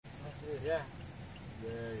Yeah.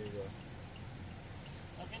 There you go.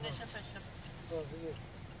 Okay na siya, siya. Oh, sige.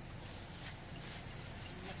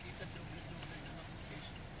 Nakita doble-doble na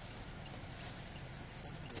application.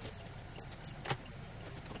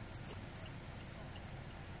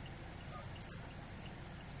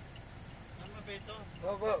 Tama ba ito?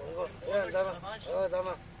 Opo, opo. Yan, tama. Oo,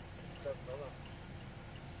 tama. Tama.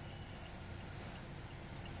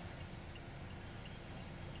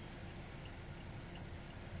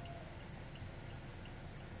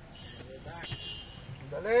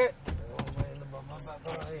 Dali. Oh, may nabababa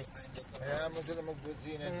pa eh. Kaya mo sila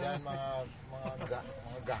magbusina dyan, mga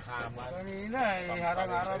gahaman. Kanina eh,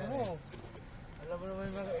 harang-harang mo. Alam mo naman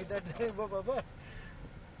yung mga edad na yung bababa.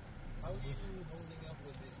 How are you holding up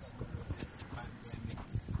with this pandemic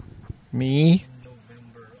Me? in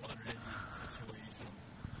November already situation?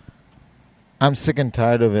 I'm sick and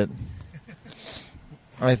tired of it.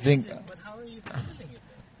 I think But how are you handling it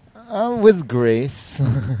then? with grace.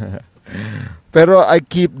 Pero I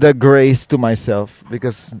keep the grace to myself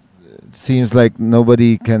because it seems like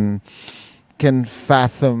nobody can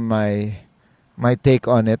fathom my take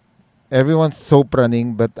on it. Everyone's so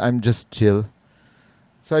running, but I'm just chill.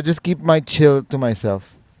 So I just keep my chill to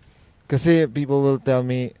myself. Kasi people will tell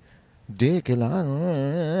me, "Di,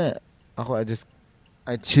 kailangan." Ako,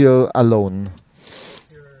 I chill alone. What's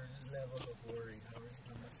your level of worry? How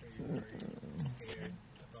much are you worried, scared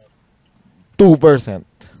about 2%.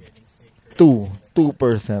 getting sick? Or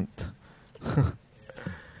 2%.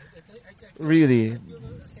 Really. I feel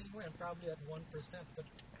the same way. I'm probably at 1%, but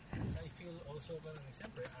I feel also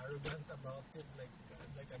siyempre, arrogant about it. Like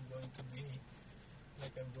I'm going to be,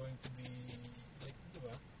 like, diba?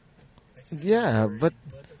 I should be Yeah, worried, but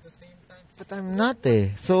at the same time, I'm not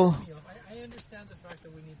eh. So I understand the fact that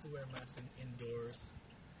we need to wear masks indoors,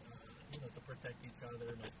 to protect each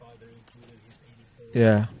other. My father included, he's 84.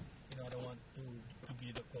 yeah. I don't want to be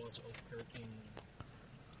the cause of hurting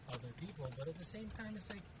other people, but at the same time, it's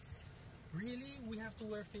like, really, we have to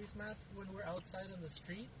wear face masks when we're outside on the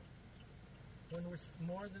street, when we're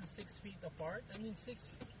more than 6 feet apart. I mean, 6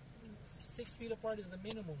 feet apart is the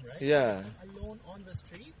minimum, right? Yeah. I'm alone on the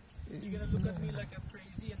street. You're gonna look at me like I'm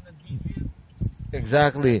crazy and the deviant.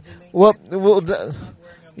 Exactly. Well,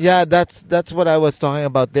 yeah, that's what I was talking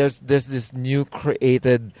about. There's this new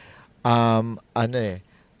created ano eh,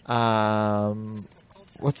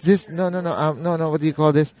 what's this? No, no. What do you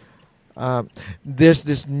call this? There's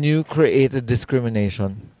this new created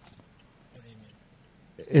discrimination. What do you mean?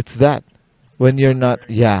 It's that when you're not,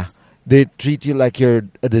 yeah, they treat you like you're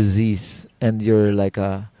a disease and you're like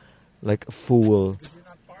a fool. Because you're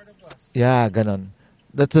not part of us. Yeah, ganon.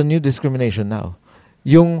 That's a new discrimination now.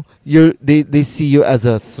 They see you as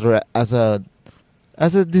a threat, as a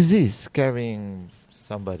disease carrying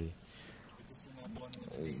somebody. Because you're not one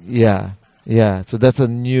with the Yeah, yeah. So that's a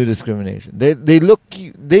new discrimination. They look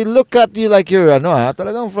at you like you're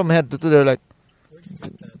talagang from head to toe. They're like Where'd you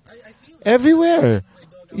get that? I feel that. everywhere. My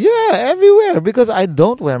dog out. Yeah, everywhere because I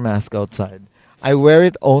don't wear mask outside. I wear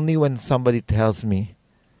it only when somebody tells me.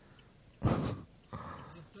 But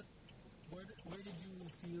where did you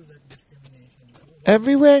feel that discrimination?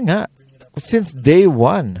 Everywhere nga. Bring it up. Since day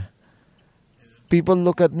one. People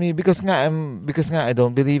look at me because nga I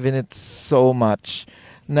don't believe in it so much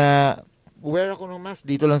na wear ako ng mask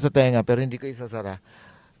dito lang sa tenga pero hindi ko isasara.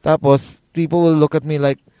 Tapos people will look at me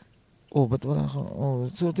like, "Oh, ba't wala ka? Oh,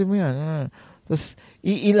 suotin mo yan." Tapos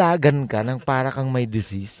iilagan ka ng para kang may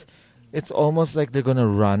disease. It's almost like they're gonna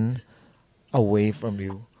run away from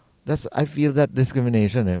you. I feel that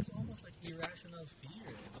discrimination eh. It's almost like irrational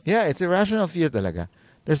fear. Yeah, it's irrational fear talaga.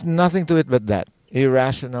 There's nothing to it but that.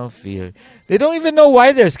 Irrational fear. They don't even know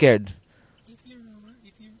why they're scared.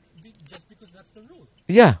 Just because that's the rule.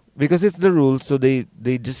 Yeah, because it's the rule, so they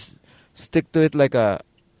just stick to it like a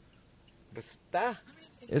basta.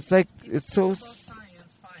 It's like it's so About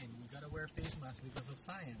science, fine. We gotta wear face masks because of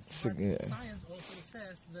science. But Yeah. science also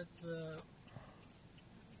says that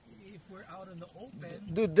if we're out in the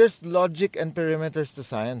open, Dude, there's logic and perimeters to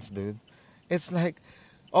science, dude. It's like,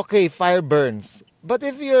 okay, fire burns, but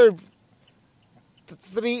if you're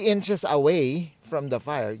 3 inches away from the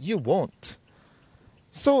fire, you won't.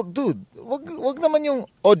 So, dude, wag naman yung,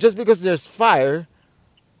 just because there's fire,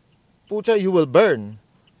 pucha, you will burn.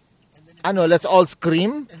 and then Ano, let's all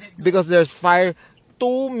scream because there's fire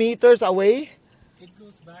 2 meters away? it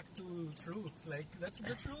goes back to truth. Like, that's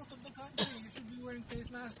the truth of the country. You should be wearing face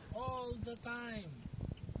masks all the time.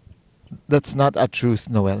 That's not a truth,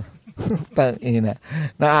 Noel. Tangina.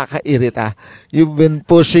 Nakakairita. You've been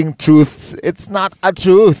pushing truths. It's not a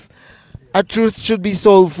truth. A truth should be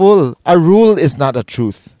soulful. A rule is not a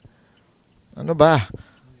truth. Ano ba?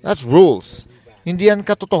 That's rules. Hindi yan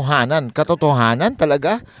katotohanan. Katotohanan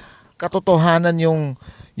talaga. Katotohanan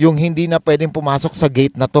yung hindi na pwedeng pumasok sa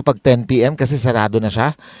gate na to pag 10 p.m. kasi sarado na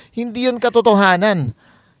siya. Hindi yun katotohanan.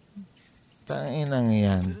 Tanginang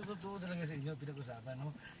yan. Pero totoo talaga sa inyo, pinag-usapan, no?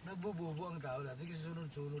 Nagbobobo ang tao dati kasi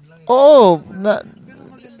sunod-sunod lang. Oo, Pero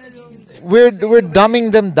maganda yung we're dumbing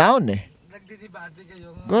them down eh. nagdidebate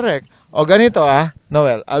kayo. Correct. O ganito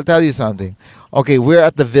Noel, I'll tell you something. Okay, we're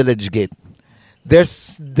at the village gate.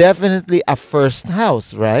 There's definitely a first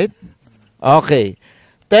house, right? Okay.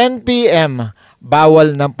 10 p.m.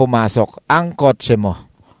 bawal nang pumasok ang kotse mo.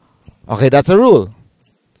 Okay, that's a rule.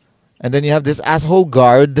 And then you have this asshole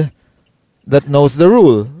guard that knows the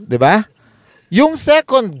rule, 'di ba? Yung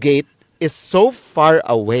second gate is so far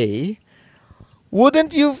away.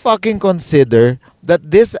 Wouldn't you fucking consider that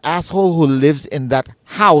this asshole who lives in that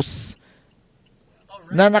house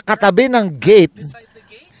na nakatabi ng gate,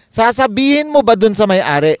 sasabihin mo ba dun sa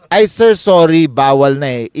may-ari, ay sir, sorry, bawal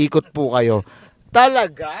na ikot po kayo.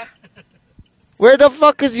 Talaga? Where the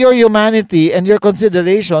fuck is your humanity and your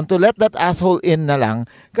consideration to let that asshole in na lang?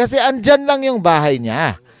 Kasi andyan lang yung bahay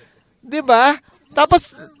niya. 'Di ba?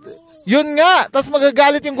 Tapos, yun nga. Tapos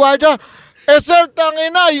magagalit yung gwardiya. Sir,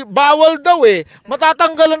 tangina, bawal daw eh.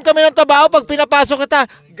 Matatanggalan kami ng trabaho pag pinapasok kita.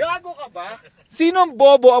 Gago ka ba? Sinong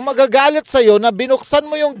bobo ang magagalit sa'yo na binuksan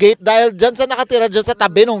mo yung gate dahil dyan sa nakatira dyan sa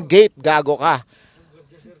tabi ng gate? Gago ka.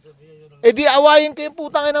 Di awayin ko yung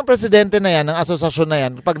putang ng presidente na yan, ng asosasyon na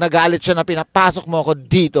yan, pag nagalit siya na pinapasok mo ako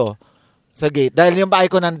dito sa gate dahil yung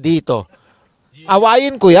bahay ko nandito.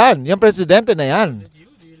 Awayin ko yan. Yung presidente na yan.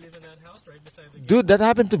 Dude, that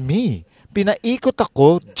happened to me. Pinaikot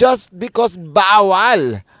ako just because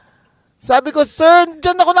bawal. Sabi ko, sir,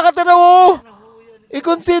 dyan ako nakatira oh.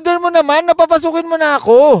 I-consider mo naman, napapasukin mo na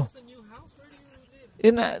ako.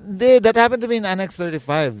 That happened to me in Annex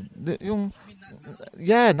 35.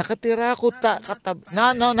 Nakatira ako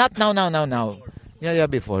not now. Yeah,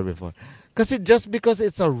 before. Kasi just because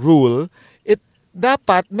it's a rule,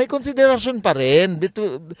 dapat may konsiderasyon pa rin.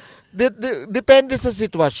 Depende sa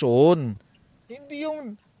sitwasyon. Hindi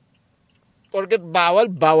yung porket bawal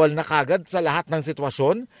na kagad sa lahat ng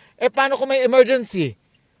sitwasyon. Paano kung may emergency?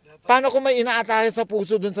 Paano kung may inaatake sa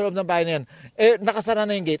puso dun sa loob ng bahay na yan? Nakasara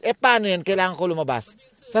na yung gate. Paano yan? Kailangan ko lumabas.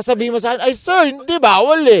 Sasabihin mo sa akin, ay sir, hindi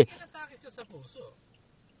bawal eh.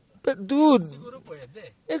 But dude,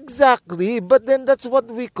 exactly. But then that's what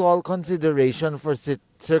we call consideration for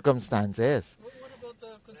circumstances. What about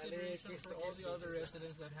the consideration for all the other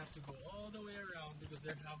residents that have to go all the way around because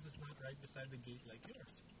their house is not right beside the gate like yours?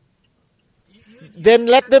 Then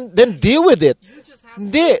let them deal with it.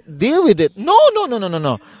 Deal with it. No.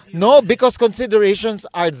 No, because considerations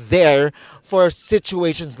are there for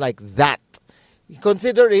situations like that.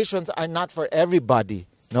 Considerations are not for everybody.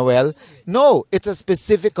 Noel? No, it's a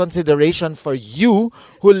specific consideration for you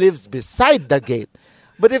who lives beside the gate.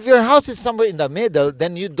 But if your house is somewhere in the middle,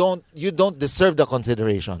 then you don't deserve the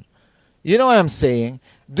consideration. You know what I'm saying?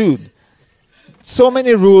 Dude, so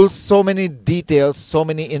many rules, so many details, so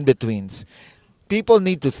many in-betweens. People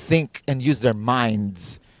need to think and use their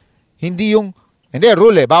minds. Hindi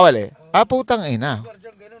rule bawal eh. Putang ina. Let's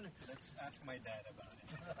ask my dad about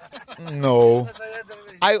it. No.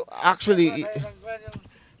 I actually...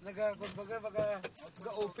 Nag-open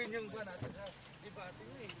yung ba natin sa debate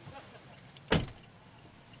mo eh.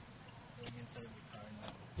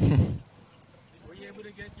 Were you able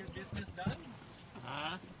to get your business done?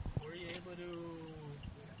 Were you able to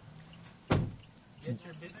get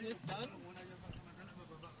your business done?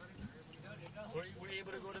 Were you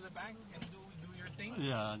able to go to the bank and do your thing?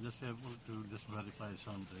 Yeah, just able to just verify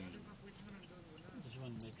something. Just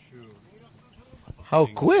want to make sure. How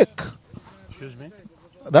quick? Excuse me?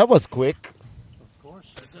 That was quick. Of course.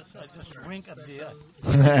 I just wink at the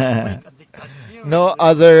No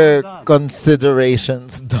other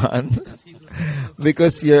considerations done.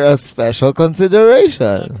 Because you're a special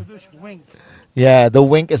consideration. Just wink. Yeah, the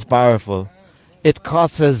wink is powerful. It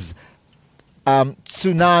causes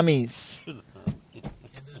tsunamis. And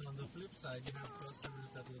then on the flip side, you have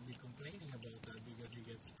customers that will be complaining about that because you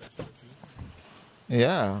get special treatment.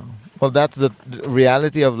 Yeah. Well, that's the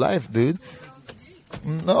reality of life, dude.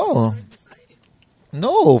 No.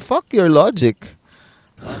 No, fuck your logic.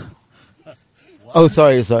 Oh,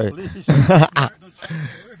 sorry. Please. About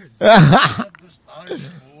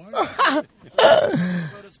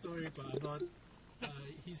a story about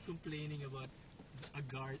he's complaining about a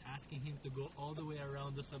guard asking him to go all the way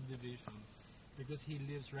around the subdivision because he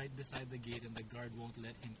lives right beside the gate and the guard won't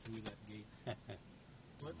let him through that gate.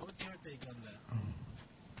 What's your take on that?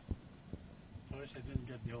 First, I didn't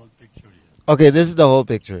get the whole picture yet. Okay, this is the whole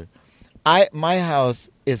picture. My house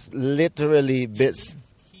is literally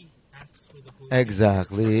He asks for the whole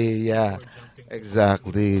exactly, yeah, before jumping to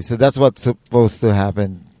exactly. So that's what's supposed to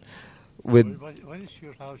happen with. What is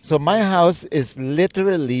your house So my located? house is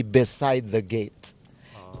literally beside the gate,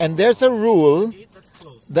 and there's a Oh, the rule. gate that's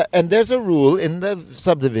closed. And there's a rule in the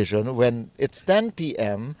subdivision when it's 10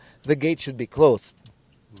 p.m. the gate should be closed.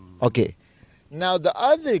 Okay. Now the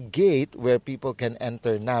other gate where people can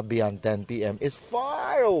enter now beyond 10 p.m. is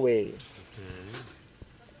far away. okay.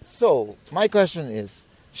 So, my question is,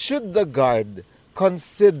 should the guard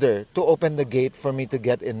consider to open the gate for me to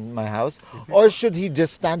get in my house? If it, Or should he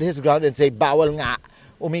just stand his ground and say, bawal nga,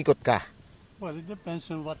 umikot ka? well, it depends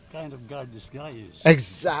on what kind of guard this guy is.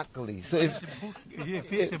 Exactly. So If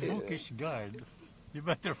he's a bookish guard, you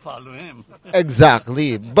better follow him.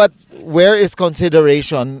 exactly. But where is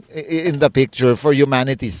consideration in the picture for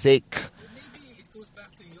humanity's sake? Maybe it goes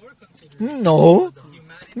back to your consideration. No. The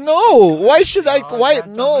humanity. No. Why should I? Oh, Why?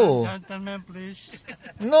 gentlemen, No. Gentlemen, please.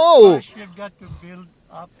 No. First, you've got to build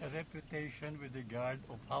up a reputation with the guard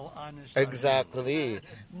of how honest are you. Exactly.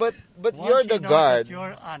 But Once you're the he knows guard. that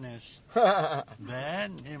you're honest,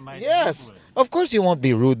 then he might Yes. give way. Of course you won't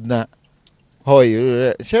be rude na. Hoy,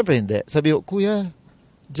 syempre hindi. Sabi ko, kuya,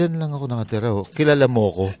 dyan lang ako nakatira. Oh. Kilala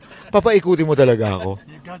mo ko. Papaikutin mo talaga ako.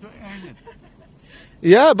 You got to earn it.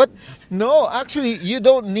 Yeah, but no, actually, you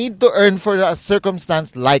don't need to earn for a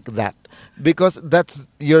circumstance like that. Because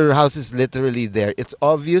your house is literally there. It's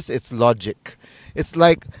obvious, it's logic. It's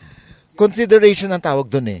like, consideration ang tawag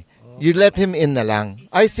dun eh. You let him in na lang.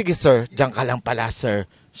 Ay, sige sir, dyan ka lang pala sir.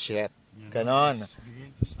 Shit. Ganon. It's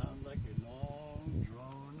beginning to sound like a long,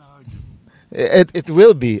 drawn argument. It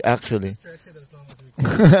will be, actually. Stretch it as long as we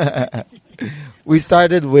can. We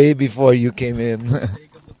started way before you came in.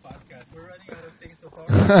 Sake of the podcast. We're running out of things to talk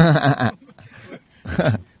about.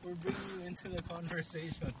 We're bringing you into the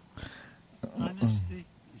conversation. Honesty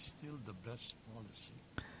is still the best policy.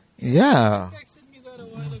 Yeah. You texted me that a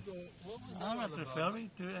while ago. What was that I'm all not about? referring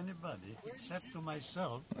to anybody except to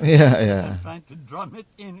myself. Yeah, yeah. I'm trying to drum it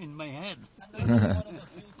in my head. And that was one of the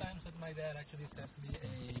few times that my dad actually sent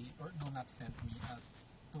me not sent me,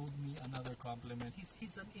 told me another compliment.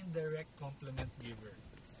 He's an indirect compliment giver.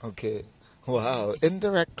 Okay. Wow.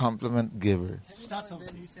 Indirect compliment giver. Every now and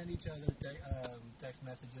then we send each other text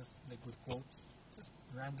messages like with quotes, just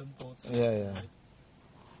random quotes. Yeah, yeah. Right?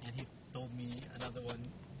 And he told me another one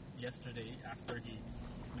yesterday after he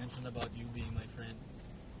mentioned about you being my friend.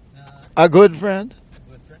 A good friend?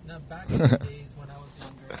 Good friend. Now back in the days when I was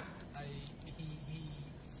younger,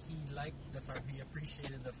 he liked the fact, he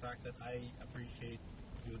appreciated the fact that I appreciate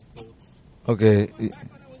good quotes. Okay. Back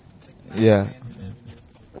when I was like 9, Yeah. 10, 11 years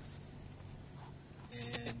old.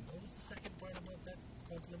 And what was the second part about that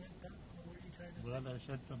compliment? What were you trying to say? Well, I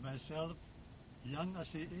said to myself, young as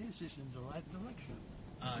he is in the right direction.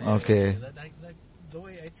 Okay. That, the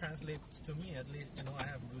way I translate to me, at least, I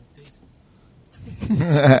have good taste.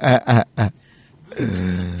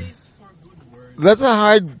 Good taste for good words.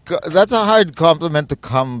 That's a hard compliment to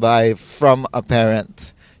come by from a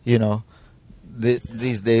parent,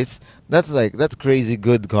 these days. That's crazy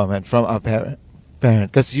good comment from a parent.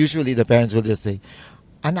 Because usually the parents will just say,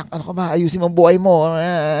 anak, ano ka ba? Ayusin mo ang buhay mo.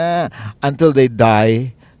 Until they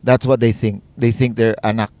die, that's what they think. They think their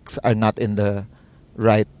anaks are not in the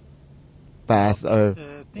right path or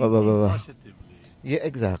Thinking blah, blah, blah, blah. positively, Yeah, the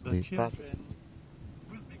exactly. children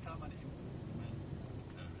will become an improvement to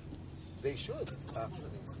parents. They should,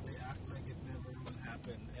 They act like it never will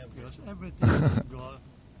happen ever. Because everything will go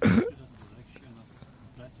into the direction of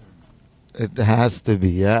betterment. It has to be,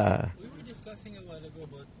 yeah. We were discussing a while ago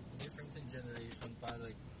about difference in generation,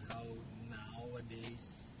 like how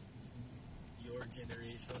nowadays your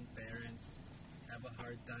generation parents have a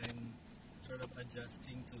hard time sort of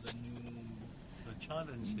adjusting to the new The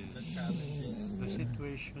challenges, challenges. the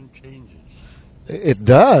situation changes, It the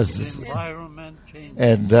does. environment changes.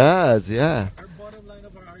 It does, yeah. Our bottom line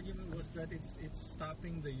of our argument was that it's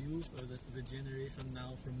stopping the youth or the generation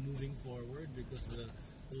now from moving forward because the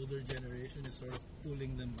older generation is sort of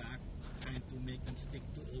pulling them back, trying to make them stick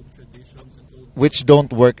to old traditions and old Which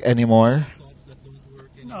don't work anymore. thoughts that don't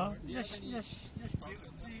work No, anymore. Do you yes, have any yes, yes. thoughts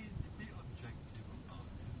on that? Be objective about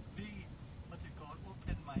it. Be what you call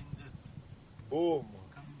open-minded. Boom.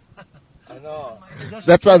 Ano? Just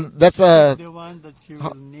That's a the one that you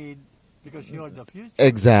will need because you're the future.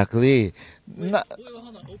 exactly. Wait, Na-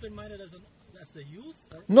 hold on. Open-minded as the youth?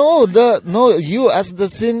 Or no, you as the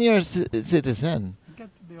senior citizen. You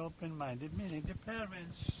got to be open-minded, meaning the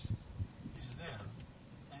parents is there,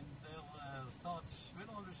 and their thoughts will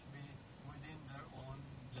always be within their own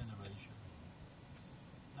generation.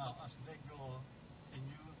 Now, as they grow, and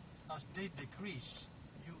you, as as they decrease,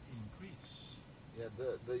 you increase. Yeah,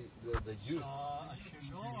 the youth. So as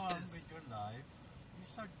you go on with your life, you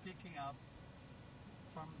start picking up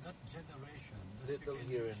from that generation that Little you can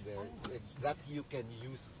here use and there forward. that you can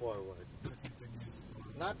use forward.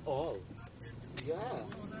 Not all. Yeah.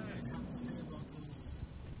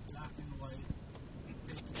 Black and white, and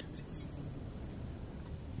take everything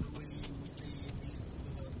the way we say it is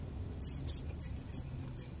without changing anything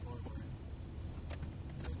moving forward.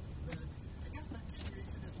 But I guess that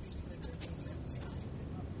generation is feeling like they're being left behind.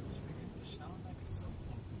 It's beginning to sound like a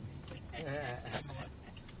whirlpool to me.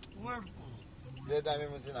 Whirlpool. Hindi, dami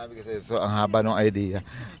mo sinabi kasi. So, ang haba ng idea.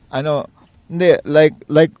 Ano, hindi, like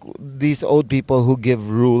these old people who give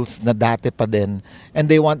rules na dati pa din and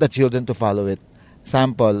they want the children to follow it.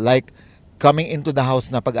 Sample, like coming into the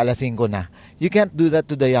house na pag alas 5 na. You can't do that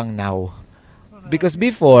to the young now. Because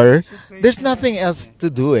before, there's nothing else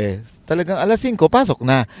to do eh. Talagang alas 5, pasok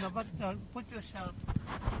na. No, but put yourself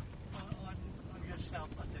on yourself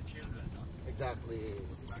as the children. No? Exactly.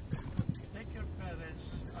 Take your parents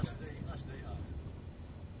as they are.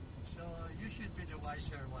 So you should be the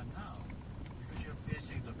wiser one now because you're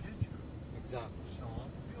facing the future. Exactly. So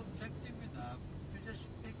be objective enough to just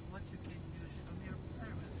pick what you can use from your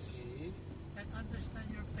parents See? and understand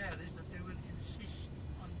your parents that they will insist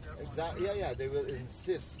on their own. Exactly. Yeah, they will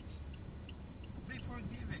insist. Be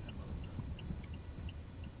forgiving about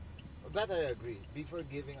that. That I agree. Be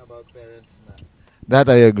forgiving about parents na. That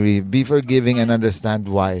I agree. Be forgiving and understand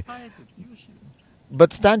why. Try to use it.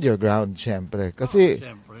 But stand your ground, syempre. Kasi,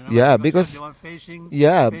 Siyempre, yeah, because because- you're facing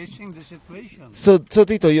yeah. facing the situation. so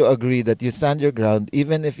Tito, you agree that you stand your ground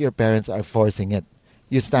even if your parents are forcing it.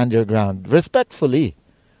 You stand your ground respectfully.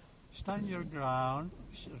 Stand your ground.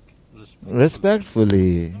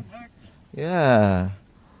 Respectfully. Don't hurt them. Yeah.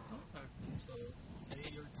 Don't hurt them. So lay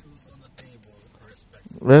your truth on the table for respect.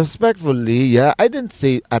 Respectfully, yeah. I didn't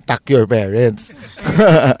say attack your parents.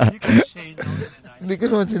 You can say no in a Hindi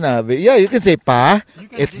ko naman sinabi. Yeah, you can say, Pa, You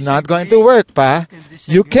can it's not going to disagree. work, Pa.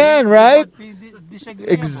 You can, right?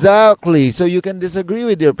 Exactly. So you can disagree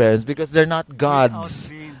with your parents because they're not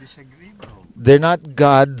gods. Being disagreeable. They're not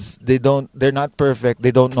gods. They're not perfect.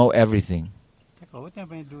 They don't know everything. Teka, what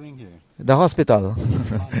am I doing here? The hospital.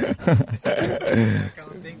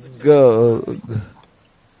 Accounting to Go.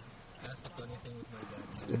 That's the funny thing with my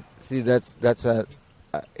dad. See, that's a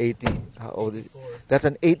 80. How old is? 84. That's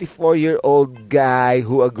an 84-year-old guy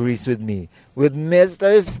who agrees with me. With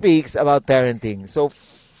Mr. Speaks about parenting. So,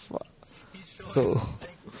 He's So- showing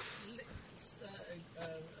like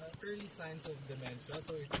early signs of dementia,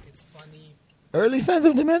 so it's funny. early signs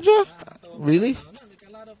of dementia? So, Really? No, like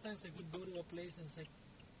a lot of times, like we go to a place and it's like,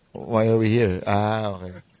 Why are we here? Ah,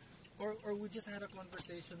 okay. or we just had a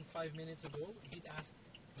conversation 5 minutes ago. He'd ask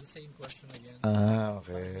the same question again. Ah,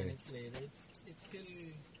 5 okay. minutes later, it's still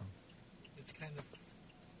it's kind of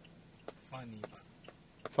funny.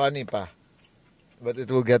 Funny pa. But it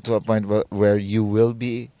will get to a point where you will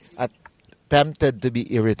be tempted to be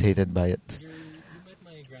irritated by it. You met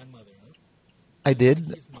my grandmother, no? I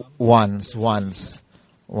did His mom. once.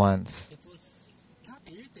 It was not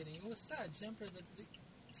irritating. It was sad. Siyempre,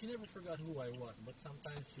 she never forgot who I was, but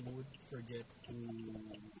sometimes she would forget who.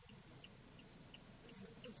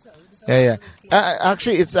 It's sad. It's Yeah, yeah. sad.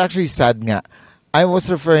 Actually, it's actually sad nga. I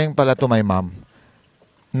was referring pala to my mom.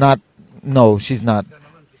 No, she's not.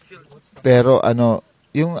 Pero ano,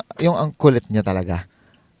 yung ang kulit niya talaga.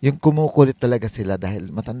 Yung kumukulit talaga sila dahil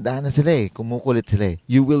matanda na sila eh. Kumukulit sila eh.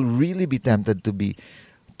 You will really be tempted to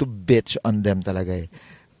bitch on them talaga eh.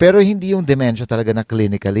 Pero hindi yung dementia talaga na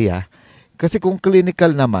clinically ah. Kasi kung clinical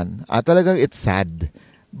naman, talagang it's sad.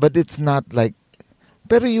 But it's not like,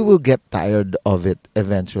 pero you will get tired of it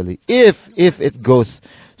eventually. If it goes,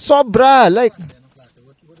 sobra, like,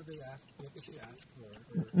 What do they ask? What did she ask for?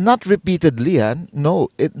 not repeatedly, no,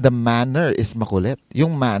 the manner is makulit.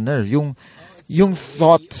 Yung manner, yung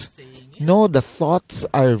thought. No, the thoughts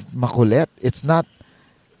are makulit. It's not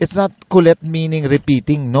kulit meaning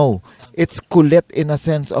repeating. No, it's kulit in a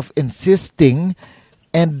sense of insisting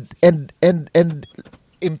and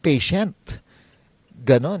impatient.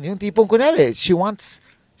 Ganon. Yung tipong kunwari, she wants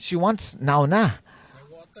now na. My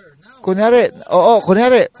water now. Kunwari,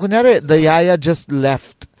 the yaya just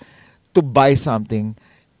left to buy something,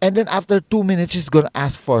 and then after 2 minutes, she's gonna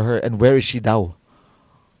ask for her, and where is she daw?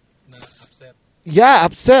 Na upset. Yeah,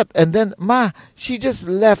 upset. And then, ma, she just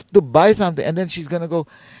left to buy something, and then she's gonna go,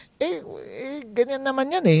 ganyan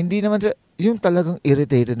naman yan eh. Hindi naman siya, yung talagang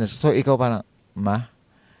irritated na siya. So, ikaw parang, ma,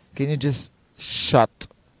 can you just shut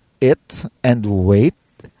it and wait?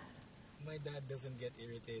 My dad doesn't get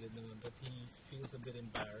irritated naman, but he feels a bit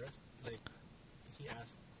embarrassed. Like he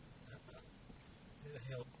asked,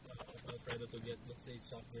 Alfredo to get, let's say,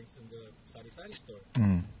 soft drinks in the sari-sari store.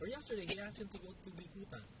 Mm. Or yesterday, he asked him to go to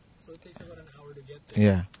Bikutan. So it takes about an hour to get there.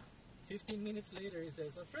 Yeah. 15 minutes later, he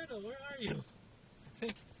says, Alfredo, where are you?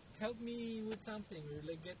 Like, help me with something. Or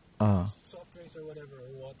like get soft drinks or whatever, or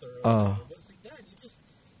water or whatever. But it's like, Dad,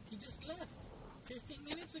 he just left 15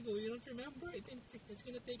 minutes ago. You don't remember? I think it's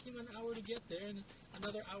going to take him an hour to get there and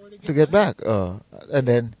another hour to get back. And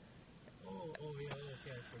then Oh yeah,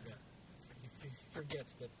 okay, I forgot. He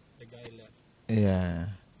forgets that the guy left. yeah.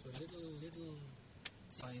 So little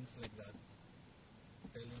signs like that,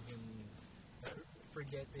 telling him,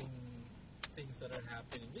 forgetting things that are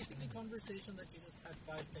happening. Basically, conversation that you just had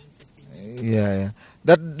 5, 10, 15 minutes. Yeah.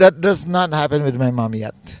 That does not happen with my mom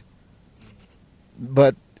yet.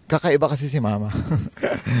 But kakaiba kasi si mama.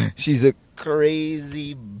 She's a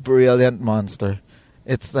crazy, brilliant monster.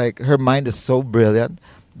 It's like her mind is so brilliant,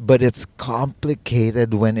 but it's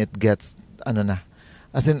complicated when it gets ano na.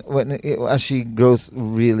 As in as she grows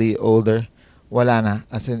really older, wala na.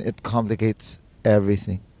 As in it complicates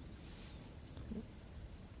everything.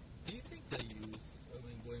 Do you think the youth, I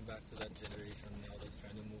mean, going back to that generation now that's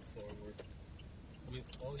trying to move forward, with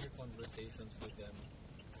all your conversations with them,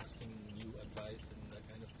 asking you advice and that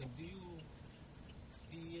kind of thing, do you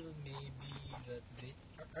feel maybe that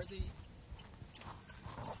are they,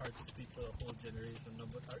 it's hard to speak for a whole generation now,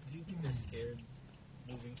 but do you think they're scared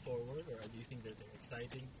moving forward, or do you think that they're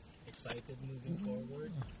excited moving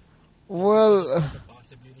forward? Well, The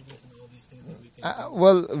possibilities and all these things that we can do?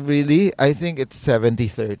 well, really, I think it's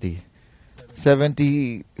 70-30.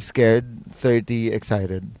 70 scared, 30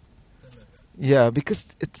 excited. Yeah,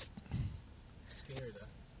 because it's Scared,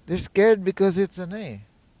 they're scared because it's an A.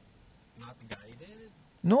 not guided,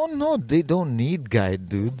 No, they don't need guide,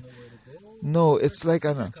 dude. don't know where to go. No, it's like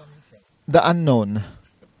Where ano, are you coming from? the unknown.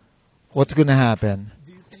 What's gonna happen?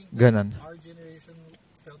 Do you think Ganon. our generation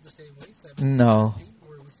felt the same way? No. 70%?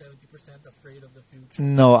 Were we 70% afraid of the future?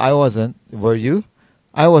 No, I wasn't. Were you?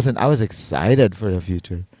 I wasn't. I was excited for the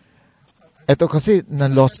future. Eto kasi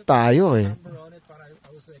na-lost tayo eh. Number on it, but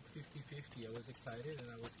I was like 50-50. I was excited and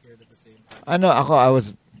I was scared at the same time. I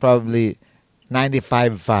was probably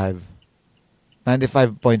 95.5.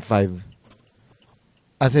 95.5.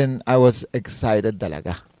 As in, I was excited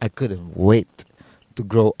talaga. I couldn't wait to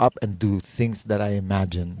grow up and do things that I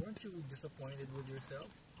imagined. Weren't you disappointed with yourself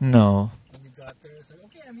No. when you got there? It's like,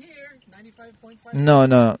 okay, I'm here, 95.5. No.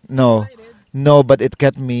 Excited. No, but it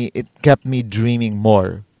kept me dreaming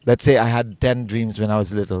more. Let's say I had 10 dreams when I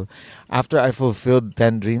was little. After I fulfilled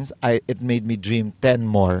 10 dreams, it made me dream 10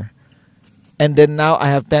 more. And then now I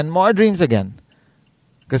have 10 more dreams again.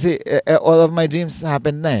 Kasi all of my dreams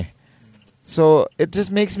happened na eh. So it just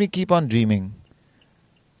makes me keep on dreaming.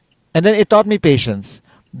 And then it taught me patience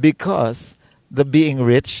because the being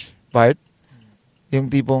rich part, yung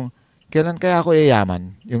tipong, kailan kaya ako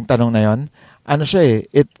yayaman? Yung tanong na yon, ano siya eh,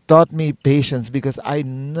 it taught me patience because I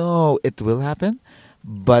know it will happen,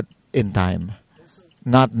 but in time.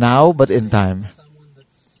 Not now, but in time. Someone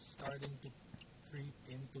that's starting to creep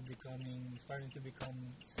into starting to become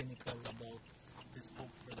cynical about this hope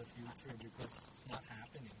for the future because it's not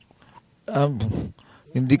happening.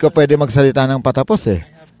 Hindi ka pwede magsalita ng patapos eh.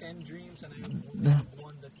 I have 10 dreams and I only have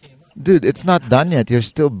one that came up. Dude, it's not done yet. You're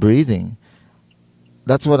still breathing.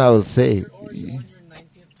 That's what I will say. You're already on your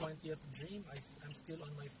 19th, 20th dream. I'm still on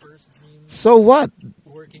my first dream, So what?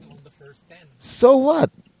 working on the first 10. So what?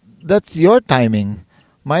 That's your timing.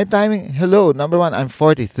 My timing, hello, number one, I'm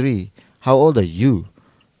 43. How old are you?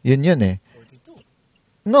 Yun eh. 42.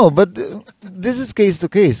 No, but this is case to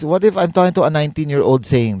case. What if I'm talking to a 19-year-old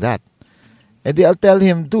saying that? And I'll tell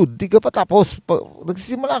him, dude, di ka pa tapos.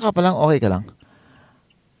 Nagsisimula ka pa lang, okay ka lang.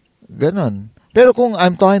 Ganon. Pero kung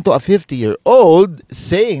I'm talking to a 50-year-old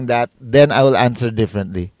saying that, then I will answer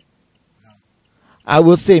differently. I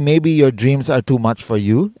will say maybe your dreams are too much for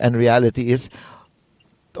you, and reality is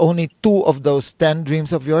only 2 of those 10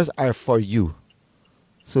 dreams of yours are for you.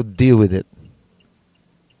 So deal with it.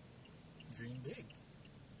 Dream big.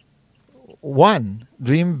 1.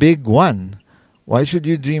 Dream big 1. Why should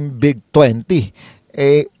you dream big 20?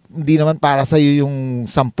 Eh, hindi naman para sa'yo yung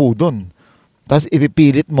 10 dun. Tapos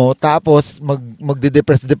ipipilit mo, tapos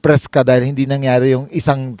magde-depress ka dahil hindi nangyari yung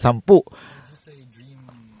isang 10. Would you say dream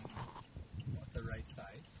at the right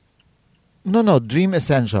size? No, dream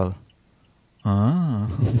essential. Ah.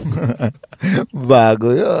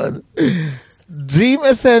 Bago yun. Dream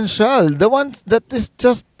essential. The one that is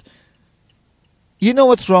just... You know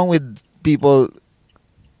what's wrong with people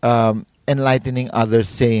enlightening others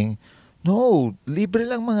saying, no, libre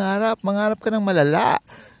lang mangarap. Mangarap ka ng malala.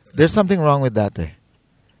 There's something wrong with that eh.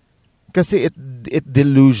 Kasi it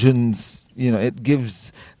delusions it gives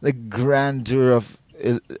the grandeur of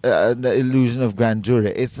the illusion of grandeur.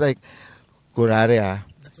 It's like, kurare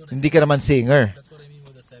That's what I hindi mean. ka naman singer. That's what I mean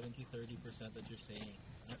with the 70-30% that you're saying.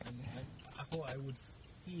 I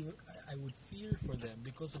would fear for them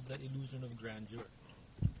because of that illusion of grandeur.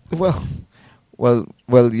 Well,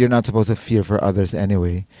 well, you're not supposed to fear for others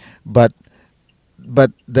anyway. But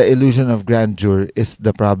the illusion of grandeur is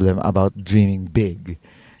the problem about dreaming big.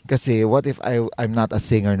 Kasi what if I'm not a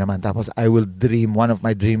singer naman, tapos I will dream, one of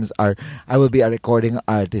my dreams are I will be a recording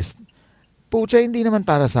artist. Pucha, hindi naman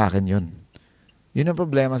para sa akin yun. Yun ang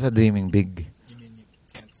problema sa dreaming big. You mean you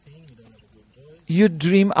can't sing, you don't have a good voice? You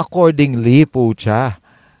dream accordingly, pucha.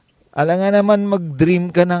 Alam nga naman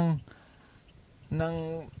mag-dream ka ng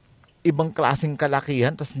ibang klaseng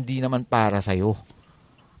kalakihan, tas hindi naman para sa'yo.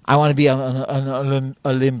 I want to be an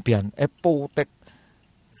Olympian. Putek.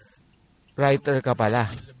 Writer ka pala.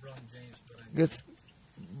 LeBron James, but I'm Gets,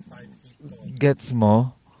 5 feet tall. gets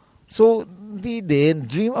mo? So, di din.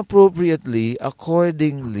 Dream appropriately,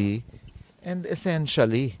 accordingly, and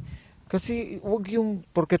essentially. Kasi, wag yung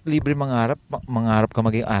porket libre mangarap ka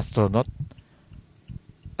maging astronaut.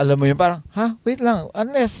 Alam mo yun, parang, wait lang,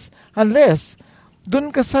 unless, dun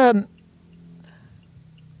ka sa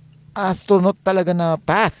astronaut talaga na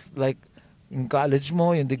path. Like, yung college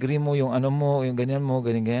mo, yung degree mo, yung ano mo, yung ganyan mo,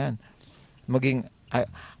 ganyan. Maging,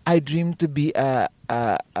 I dream to be ano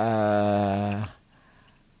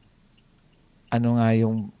nga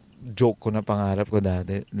yung joke ko na pangarap ko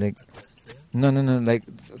dati. Like, no, like,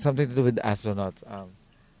 something to do with astronauts.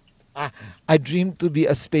 I dream to be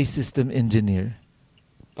a space system engineer.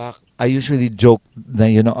 I usually joke na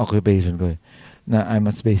yun ang occupation ko, na I'm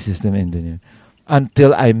a space system engineer.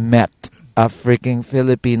 Until I met a freaking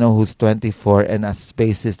Filipino who's 24 and a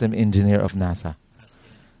space system engineer of NASA.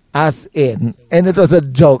 As in. And it was a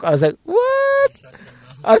joke. I was like, what?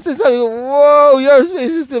 As in, sabi ko, whoa, you're a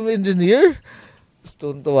space system engineer?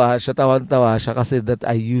 Tuntua siya, tawan-tawa siya kasi that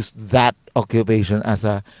I used that occupation as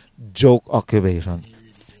a joke occupation.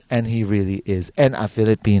 And he really is. And a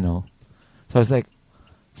Filipino. So I was like,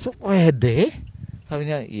 so pwede?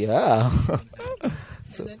 Sabi niya, yeah.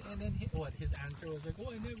 So, and then his answer was like,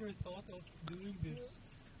 oh, I never thought of doing this.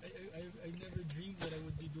 I never dreamed that I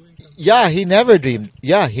would be doing something. Yeah, he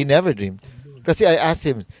never dreamed. Kasi I asked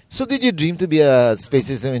him, so did you dream to be a space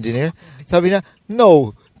system engineer? Sabi niya,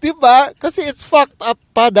 no. Diba? Kasi it's fucked up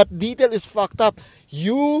pa. That detail is fucked up.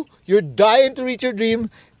 You're dying to reach your dream.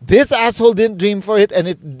 This asshole didn't dream for it and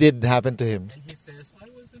it did happen to him. And he says, I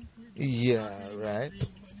wasn't Yeah, right?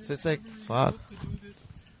 So it's like, fuck. to do this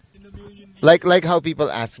in a million years. Like how people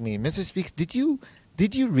ask me, Mr. Speaks, did you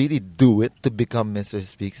really do it to become Mr.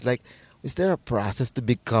 Speaks? Like, is there a process to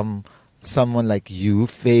become someone like you,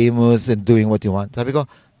 famous and doing what you want? Sabi ko,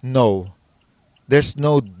 no. There's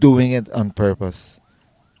no doing it on purpose.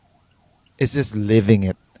 It's just living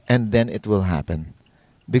it, and then it will happen.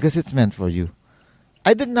 Because it's meant for you.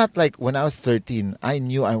 I did not, like, when I was 13, I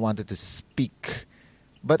knew I wanted to speak.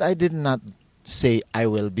 But I did not say I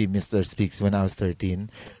will be Mr. Speaks when I was 13.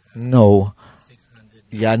 No. 600.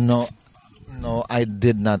 Yeah, no, I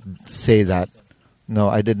did not say that. No,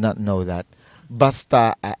 I did not know that.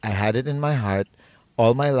 Basta, I had it in my heart.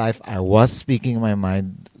 All my life, I was speaking my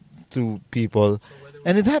mind to people, So whether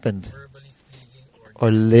and it happened. verbally speaking Or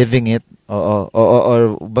living it,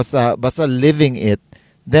 or basta living it,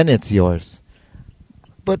 then it's yours.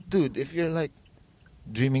 But dude, if you're like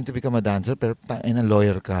dreaming to become a dancer, pero tangin na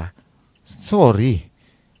lawyer ka, sorry,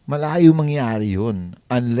 malayo mangyari yun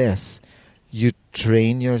unless you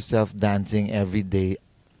train yourself dancing every day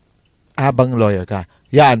habang lawyer ka.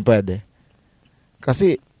 Yan, pwede.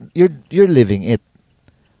 Kasi you're living it.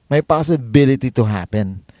 May possibility to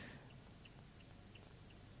happen.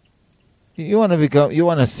 You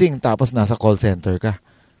wanna sing tapos nasa call center ka.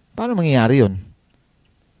 Paano mangyayari yun?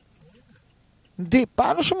 Hindi,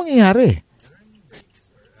 paano siya mangyayari? during breaks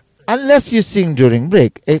or after. Unless you sing during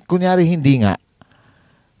break. Kunyari hindi nga.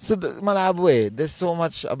 So, malabo eh. There's so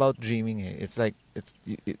much about dreaming eh. It's like,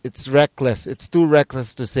 it's reckless. It's too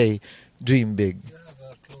reckless to say, dream big. You have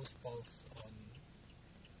a close pulse on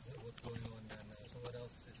what's going on there now. So what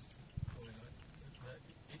else is going on?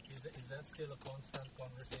 Is that still a constant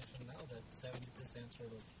conversation now? That 70% sort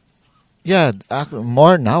of Yeah,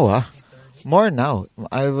 more now 30? More now.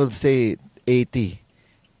 I will say 80,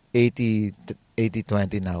 20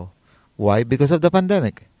 now. Why? Because of the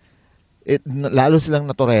pandemic. Lalo silang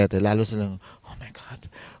natorete. Lalo silang, oh my God.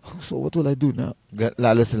 So what will I do now?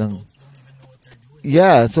 Lalo silang, Adults don't even know what they're doing.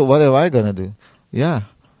 yeah, so what am I gonna do? Yeah.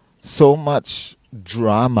 So much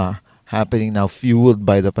drama happening now, fueled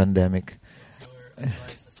by the pandemic. What's your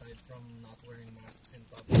advice aside from not wearing masks in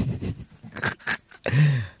public?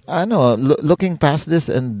 Ano, looking past this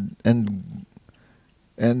and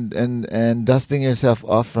dusting yourself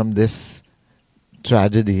off from this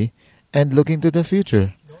tragedy and looking to the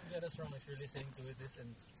future. Don't get us wrong if you're listening to this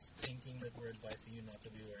and thinking that we're advising you not to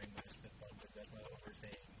be wearing masks in public. That's not what we're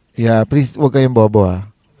saying. Yeah, please, wag kayong bobo ah.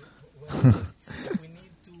 Well, we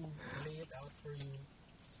need to lay it out for you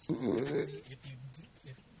specifically.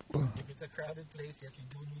 If it's a crowded place, yes, you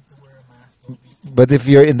do need to wear a mask. Don't be too But if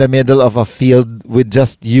you're in the middle of a field with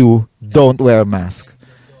just you, don't wear a mask. and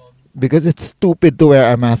your dog. Because it's stupid to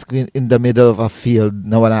wear a mask in the middle of a field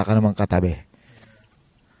na wala ka namang katabi.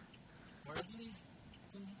 Or at least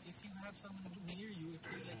if you have someone near you, if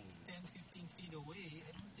you're like 10, 15 feet away,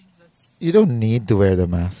 I don't think that's You don't need to wear the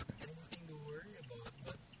mask. anything to worry about.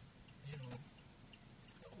 But you know,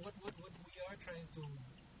 what we are trying to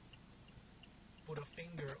put a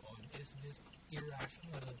finger on is this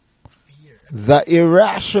irrational fear. I mean, The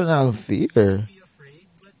irrational fear. be afraid,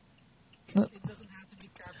 but No. it doesn't have to be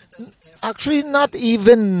capital F. Actually, not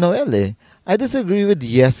even Noel eh. I disagree with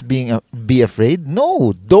yes being be afraid.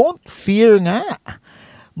 No, don't fear nga.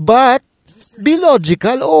 But be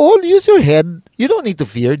logical. Oh, use your head. You don't need to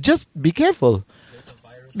fear. Just be careful. There's a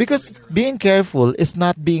virus Because going around. being careful is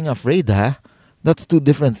not being afraid, ha? That's two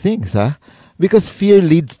different things, ha? Because fear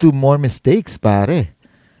leads to more mistakes, pare.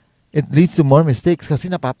 It leads to more mistakes kasi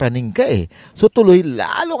napapraning ka eh. So tuloy,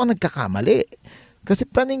 lalo ka nagkakamali. Kasi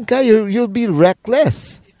praning ka, you'll be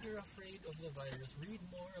reckless. If you're afraid of the virus, read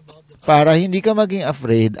more about the virus. Para hindi ka maging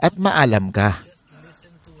afraid at maalam ka. Just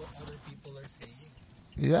listen to what other people are saying.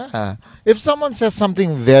 Yeah. If someone says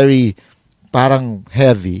something very parang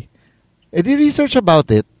heavy, edi research about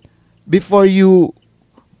it before you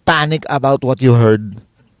panic about what you heard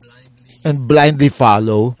Blindly and blindly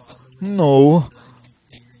follow. following, No. blindly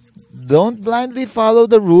figuring it out. Don't blindly follow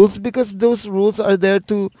the rules because those rules are there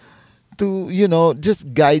to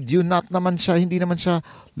just guide you. Not naman siya, hindi naman siya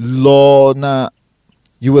law na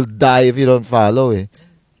you will die if you don't follow eh. And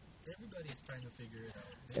everybody's trying to figure it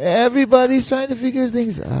out. Everybody's trying to figure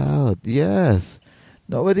things out. Yes.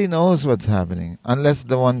 Nobody knows what's happening unless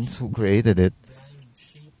the ones who created it. Blind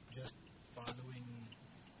sheep just following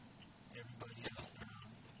everybody else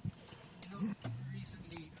around. You know,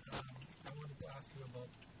 recently, I wanted to ask you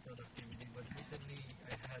about productivity, but recently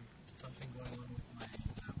I had something going on with my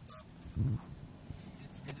laptop.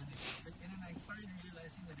 It's been and then I started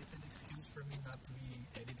realizing that it's an excuse for me not to be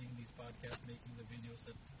editing these podcasts, making the videos,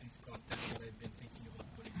 these content that I've been thinking about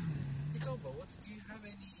putting. Ikaw ba, do you have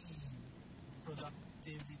any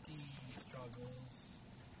productivity struggles?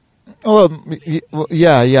 Well,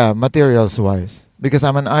 yeah, materials wise. Because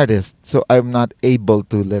I'm an artist, so I'm not able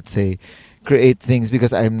to, let's say, create things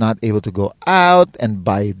because I'm not able to go out and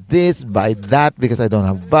buy this, buy that because I don't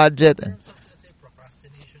have budget. In And terms of, let's say,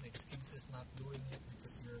 procrastination, excuses, not doing it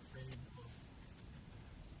because you're afraid of,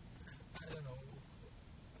 I don't know.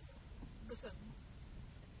 Basta,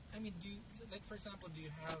 I mean, like for example, do you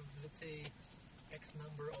have, let's say, X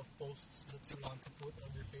number of posts that you want to put on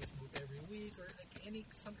your Facebook every week, or like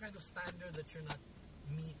some kind of standard that you're not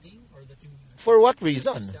meeting, or that you for what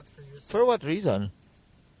reason? set for yourself? For what reason?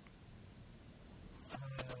 Uh,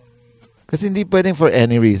 Kasi hindi pwedeng for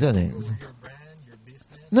any reason eh. for your brand, your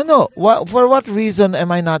business. No. For what reason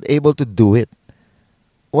am I not able to do it?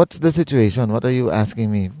 What's the situation? What are you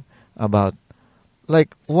asking me about?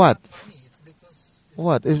 Like what? For me, it's because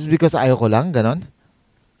What? Is it because ayoko lang ganon?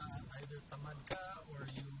 either tamad ka or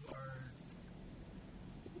you are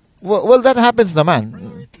Well, that happens naman.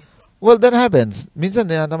 priorities ba? Well, that happens. Minsan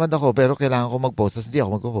tinatamad ako pero kailangan ko mag-post tapos hindi ako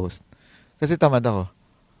mag-post. Kasi tamad ako.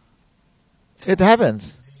 It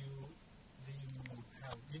happens.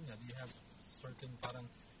 Do you have certain parang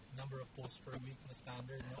number of posts per week na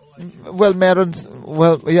standard na, oh, I should Well,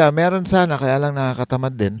 meron sana kaya lang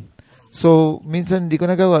nakakatamad din. So, minsan hindi ko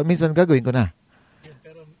nagawa, minsan gagawin ko na. yun,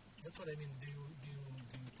 pero that's what I mean. Do you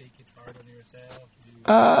take it hard on yourself? Do you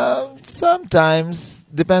Sometimes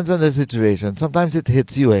depends on the situation. Sometimes it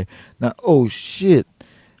hits you eh. Na oh shit.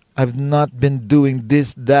 I've not been doing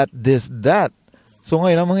this, that. So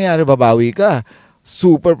ngayon ang mangyayari, babawi ka.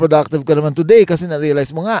 Super productive ka naman today kasi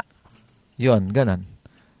na-realize mo nga. Yon, ganun.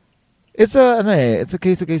 It's a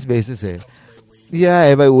case-to-case basis eh.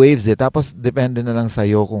 Yeah, by waves eh. Tapos depende na lang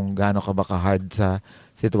sa'yo kung gaano ka ba ka-hard sa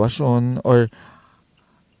sitwasyon or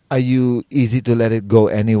are you easy to let it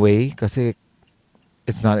go anyway kasi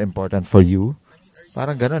it's not important for you.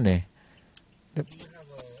 Parang ganun eh. do you have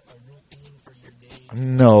a routine for your day?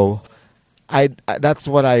 No. That's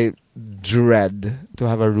what I dread, to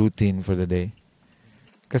have a routine for the day.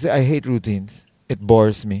 Kasi I hate routines. It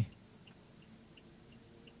bores me.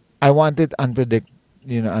 I want it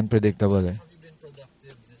unpredictable eh. Have you been productive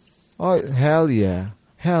Oh, hell yeah.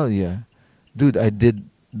 Hell yeah. Dude, I did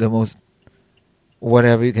the most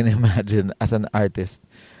whatever you can imagine as an artist.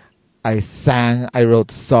 I sang, I wrote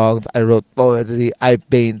songs, I wrote poetry, I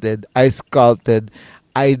painted, I sculpted,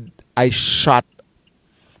 I I shot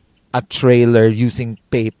a trailer using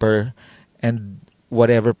paper and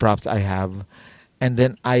whatever props I have. And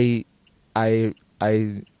then I I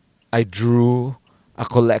I drew a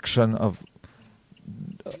collection of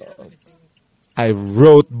Do you have anything I looking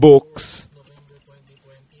wrote forward books. this November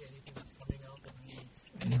 2020? Anything that's coming out that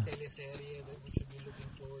any teleserye that we should be looking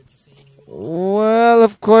forward to seeing you on? Well,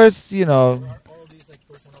 of course, you know. Or are all these like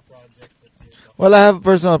personal projects that you're talking Well, I about? have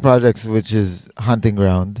personal projects, which is Hunting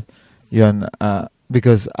Ground. Yun,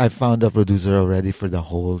 because I found a producer already for the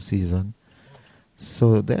whole season. Oh,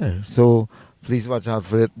 So there. So please watch out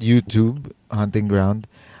for it. YouTube Hunting Ground.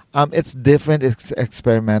 It's different. It's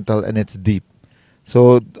experimental and it's deep.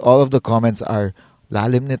 So all of the comments are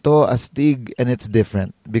lalim nito, astig, and it's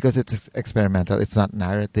different because it's experimental. It's not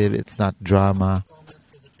narrative. It's not drama. comments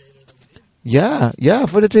for the trailer that we did. Yeah, yeah.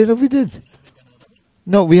 For the trailer we did. You should make another.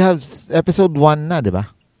 No, we have episode 1 na, di ba?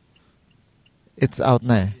 It's out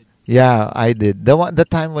na eh. Yeah, I did. The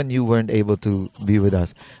time when you weren't able to be with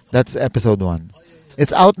us. That's episode 1. Oh yeah, yeah.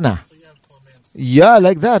 It's out na. So you have comments. Yeah,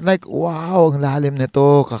 like that. Like, wow, ang lalim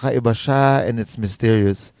nito. Kakaiba siya and it's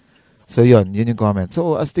mysterious. So yun yung comment.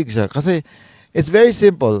 So astig siya. Kasi it's very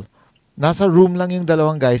simple. Nasa room lang yung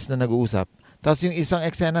dalawang guys na nag-uusap. Tapos yung isang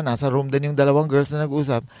eksena, nasa room din yung dalawang girls na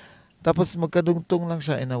nag-uusap. Tapos magkadungtong lang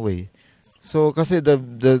siya in a way. So kasi the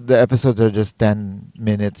episodes are just 10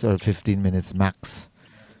 minutes or 15 minutes max.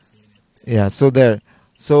 Yeah, so there.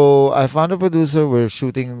 So I found a producer. We're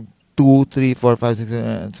shooting 2, 3, 4, 5, 6,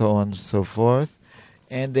 and so on and so forth.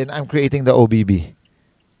 And then I'm creating the OBB.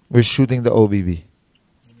 We're shooting the OBB.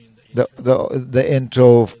 You mean the intro? The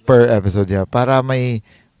intro per episode, yeah. Para may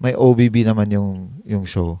OBB naman yung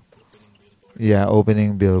show. Yeah,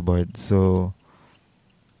 opening billboard. So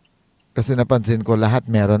kasi napansin ko lahat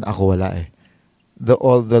meron, ako wala eh.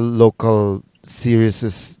 All the local series,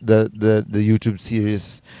 the YouTube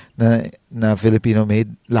series na Filipino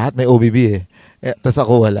made, lahat may OBB eh. Tas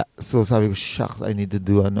ako wala. So sabi ko, shucks, I need to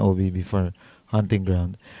do an OBB for Hunting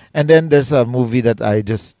Ground. And then there's a movie that I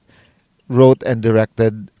just wrote and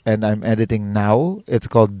directed and I'm editing now. It's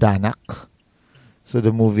called Danak. So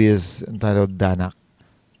the movie is entitled Danak.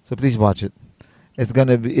 So please watch it.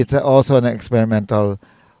 It's also an experimental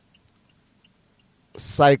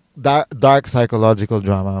dark psychological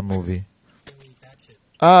drama movie. Can we catch it?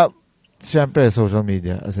 Siyempre social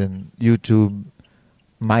media as in YouTube,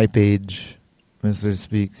 my page, Mr.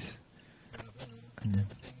 Speaks. Everything's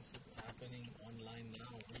happening online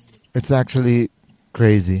now. Really. It's actually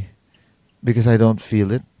crazy because I don't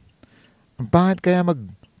feel it. Ang pangit kaya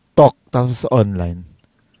mag-talk tapos online.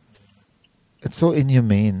 It's so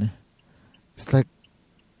inhumane. It's like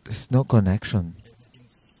there's no connection.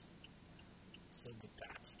 Everything's so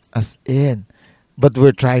detached. As in, but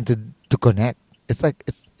we're trying to connect. It's like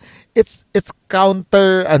it's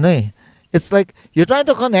counter ano eh. It's like you're trying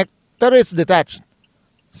to connect pero it's detached.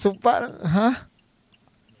 So parang huh?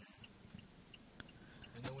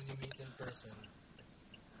 And then when you meet in person,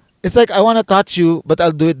 It's like I want to touch you but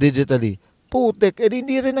I'll do it digitally. Putik,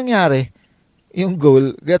 hindi rin nangyari. Yung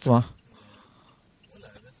goal, gets mo?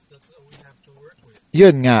 wala, that's what we have to work with.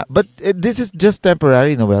 Yun nga. But this is just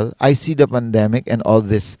temporary, Noel. I see the pandemic and all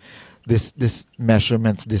this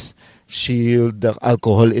measurements, this shield, the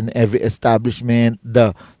alcohol in every establishment,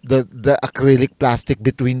 the acrylic plastic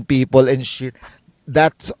between people and shit.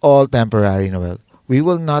 That's all temporary, Noel. We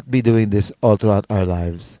will not be doing this all throughout our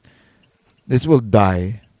lives. This will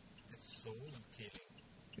die. It's soul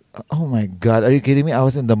killing. Oh my God, are you kidding me? I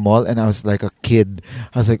was in the mall and I was like a kid.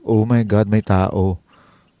 I was like, oh my God, may tao.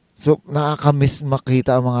 So, nakakamiss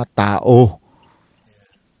makita ang mga tao.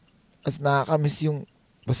 As nakakamiss yung,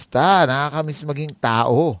 basta, nakakamiss maging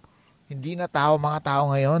tao. Hindi na tao mga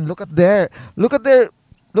tao ngayon. Look at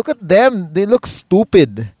them. They look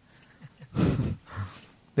stupid.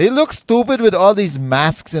 They look stupid with all these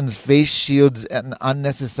masks and face shields and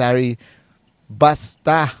unnecessary,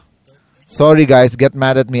 basta. Sorry guys, get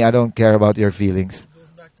mad at me. I don't care about your feelings. It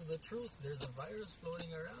goes back to the truth. There's a virus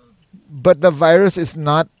floating around. But the virus is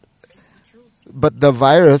not Face the truth. But the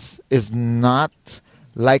virus is not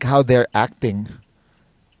like how they're acting.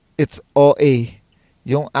 It's OA.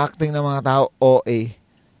 Yung acting ng mga tao, OA.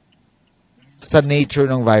 Sa nature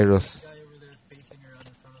ng virus. Guy over there is pacing around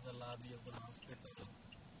in front of the lobby of the hospital.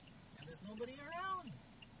 And there's nobody around.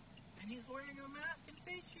 And he's wearing a mask and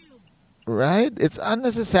face shield. Right? It's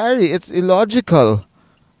unnecessary. It's illogical.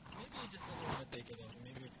 Maybe he just doesn't want to take it off.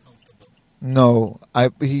 Maybe it's comfortable. No,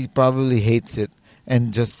 he probably hates it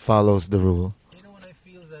and just follows the rule. You know, when I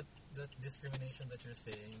feel that discrimination that you're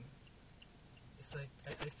saying, it's like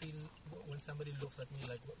I feel when somebody looks at me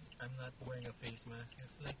like I'm not wearing a face mask,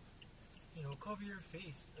 it's like, cover your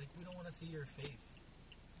face. Like, we don't want to see your face.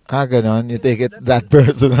 Ah, ganon. You take it That's that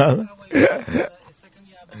personal. how I feel. It's like ang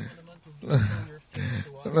yabang mo naman to show your face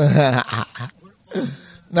to us. We're all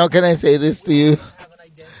Now, can I say this to you? have an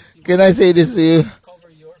identity. Can I say this to you?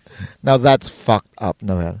 Cover your face. Now, that's fucked up,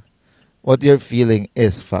 Noel. What you're feeling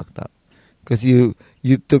is fucked up. Because you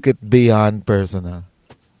took it beyond personal.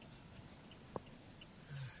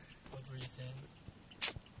 What were you saying?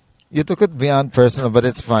 You took it beyond personal, but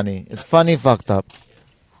it's funny. It's funny fucked up.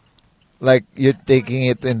 Like, you're taking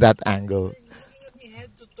it in that angle. Looking at me head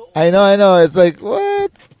to toe. I know. It's like,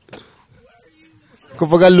 what?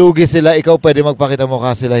 Kumbaga lugi sila, ikaw pwede magpakita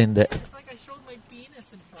mukha sila, hindi. It's like I showed my penis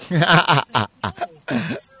in front of you. It's like, no,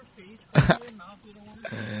 cover your face, cover your mouth. We don't want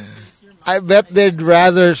to see your face. Your mouth. I bet they'd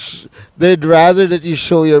rather that you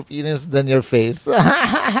show your penis than your face. No,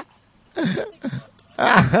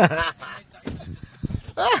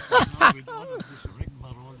 with all of this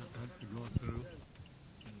rigmarole that I have to go through,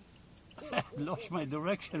 I've lost my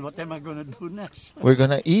direction. What am I going to do next? We're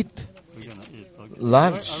gonna eat We're going to eat. Okay.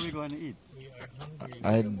 lunch. Where are we going to eat? We are hungry.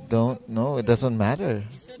 I don't know. It doesn't matter.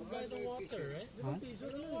 You said by the water, right? Huh? By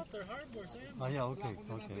the water, harbor, sa'yo. Oh, yeah, okay.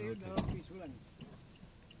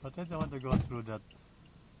 But I don't want to go through that.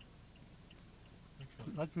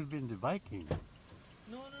 That will be in the Viking.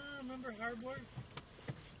 No, remember harbor?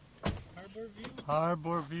 Harbor view?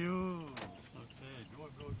 Harbor View. Okay, go.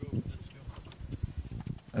 Let's go.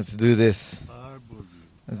 Let's do this. Harbor View.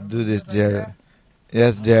 Let's do this, Jerry.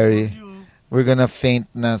 Yes, Jerry. Harbor View. We're gonna faint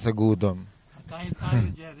na sa gutom. Kain tayo,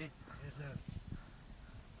 Jerry. Yes, sir.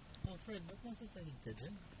 Oh, Fred, ba't nasa salig ka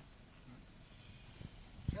dyan?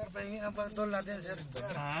 Sir, pahingi ang pang-toll natin, sir.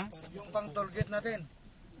 Ha? Yung pang-toll gate natin.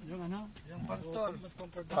 Yung ano? Yung pang-toll. Mas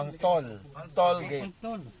comfortable. Pang-toll. Toll gate.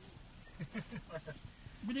 Pantol.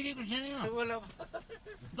 Binigay ko siya niya. Wala pa.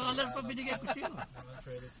 Dollar pa binigay ko siya. Naman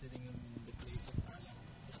Fred is sitting in the place of Alan.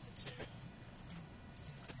 Just a chair.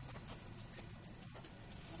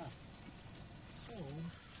 So,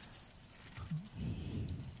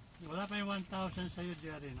 Wala pa yung 1,000 sa'yo,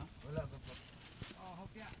 Jerry, no? Wala pa po. oh,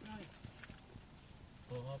 hopya.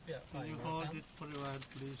 Can you hold it for a while,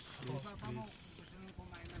 please? Please.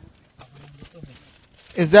 Ako yung gutom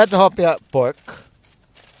eh. Is that hopya pork? Let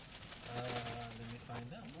me find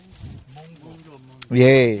out. Mongo. Mungo.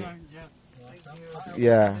 Yay. Yeah.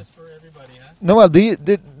 Yeah. This for everybody, huh? Noel,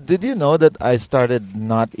 did you know that I started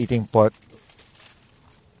not eating pork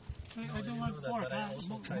I don't want that, pork, but I ha?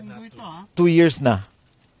 also try not Mungo to. ito, ha? 2 years na?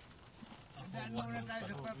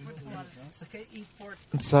 It's okay, eat pork.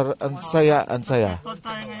 Ang saya. Ito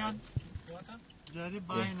tayo ngayon. You want some? Jerry,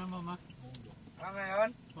 bahay na, mama.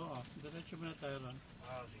 Ngayon? Oo, diretso muna tayo ron.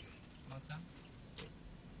 Want some?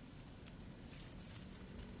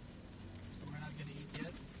 So we're not gonna eat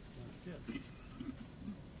yet?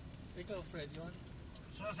 Ikaw, Fred, you want?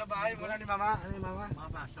 So, sa bahay muna ni Mama. Ano ni Mama?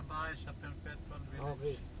 Mama, sa bahay, sa Perpetual Village.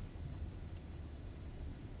 Okay.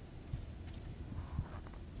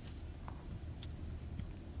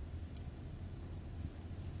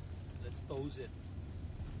 Let's pose it.